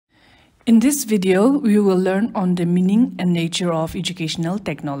In this video, we will learn on the meaning and nature of educational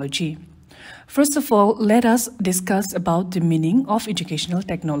technology. First of all, let us discuss about the meaning of educational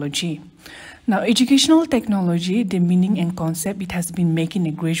technology. Now, educational technology, the meaning and concept, it has been making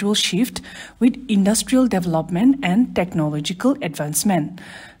a gradual shift with industrial development and technological advancement.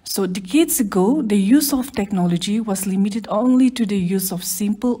 So decades ago, the use of technology was limited only to the use of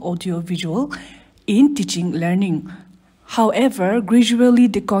simple audio-visual in teaching learning. However, gradually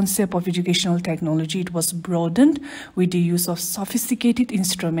the concept of educational technology it was broadened with the use of sophisticated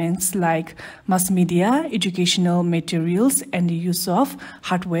instruments like mass media, educational materials, and the use of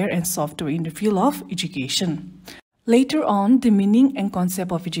hardware and software in the field of education. Later on, the meaning and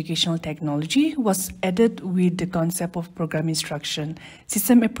concept of educational technology was added with the concept of program instruction,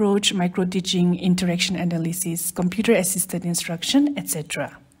 system approach, micro-teaching, interaction analysis, computer-assisted instruction,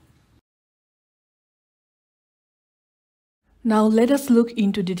 etc. Now let us look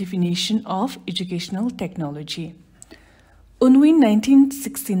into the definition of educational technology. Unwin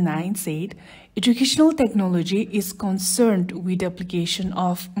 1969 said, educational technology is concerned with the application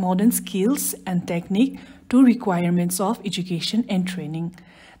of modern skills and technique to requirements of education and training.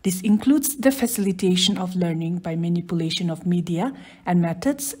 This includes the facilitation of learning by manipulation of media and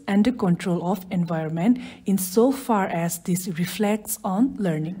methods and the control of environment insofar as this reflects on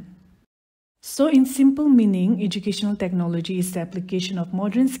learning. So in simple meaning, educational technology is the application of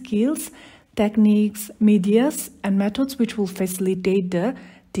modern skills, techniques, medias, and methods which will facilitate the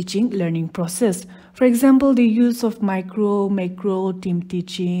teaching learning process. For example, the use of micro, macro, team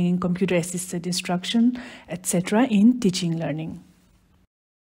teaching, computer-assisted instruction, etc. in teaching learning.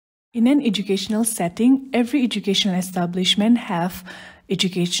 In an educational setting, every educational establishment have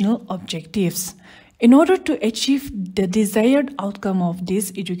educational objectives. In order to achieve the desired outcome of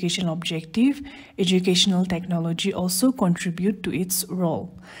this educational objective, educational technology also contribute to its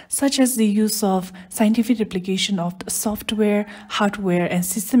role, such as the use of scientific application of the software, hardware, and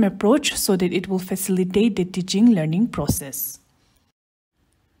system approach so that it will facilitate the teaching learning process.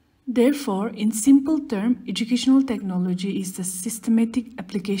 Therefore, in simple terms, educational technology is the systematic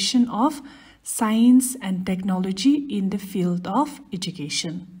application of science and technology in the field of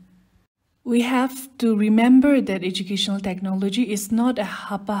education. We have to remember that educational technology is not a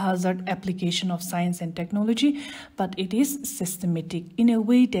haphazard application of science and technology, but it is systematic in a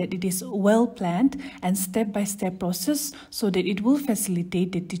way that it is well planned and step-by-step process so that it will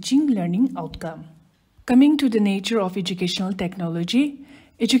facilitate the teaching learning outcome. Coming to the nature of educational technology,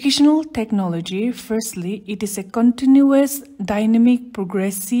 firstly, it is a continuous, dynamic,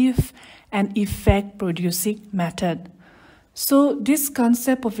 progressive, and effect-producing method. So this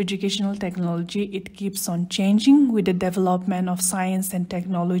concept of educational technology, it keeps on changing with the development of science and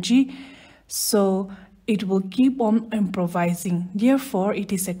technology. So it will keep on improvising. Therefore,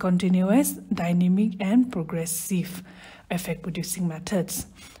 it is a continuous, dynamic, and progressive effect-producing methods.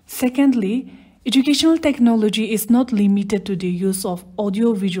 Secondly, educational technology is not limited to the use of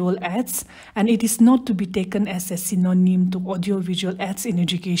audio-visual aids, and it is not to be taken as a synonym to audio-visual aids in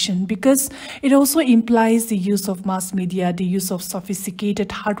education because it also implies the use of mass media, the use of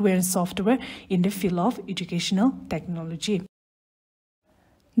sophisticated hardware and software in the field of educational technology.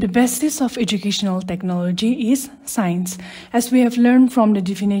 The basis of educational technology is science. As we have learned from the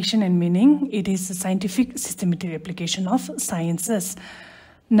definition and meaning, it is a scientific systematic application of sciences.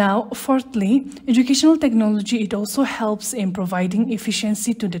 Now, fourthly, educational technology, it also helps in providing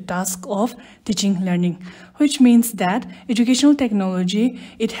efficiency to the task of teaching learning, which means that educational technology,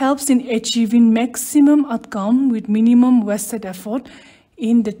 it helps in achieving maximum outcome with minimum wasted effort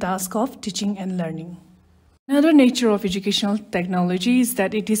in the task of teaching and learning. Another nature of educational technology is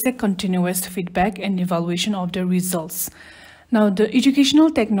that it is a continuous feedback and evaluation of the results. Now, the educational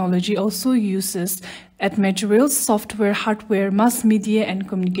technology also uses materials, software, hardware, mass media, and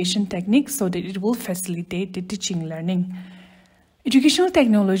communication techniques so that it will facilitate the teaching learning. Educational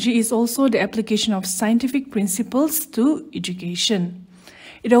technology is also the application of scientific principles to education.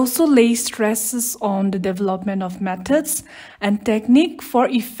 It also lays stresses on the development of methods and technique for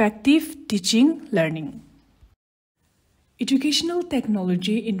effective teaching learning. Educational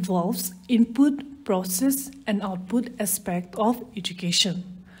technology involves input, process, and output aspect of education.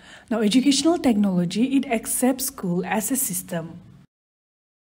 Now, educational technology, it accepts school as a system.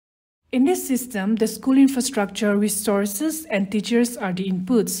 In this system, the school infrastructure, resources, and teachers are the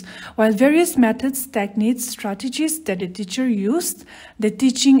inputs, while various methods, techniques, strategies that the teacher used, the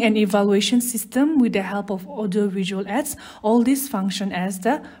teaching and evaluation system with the help of audio-visual aids, all these function as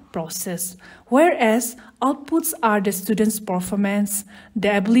the process. Whereas outputs are the students' performance,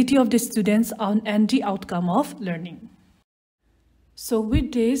 the ability of the students, and the outcome of learning. So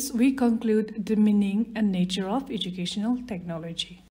with this, we conclude the meaning and nature of educational technology.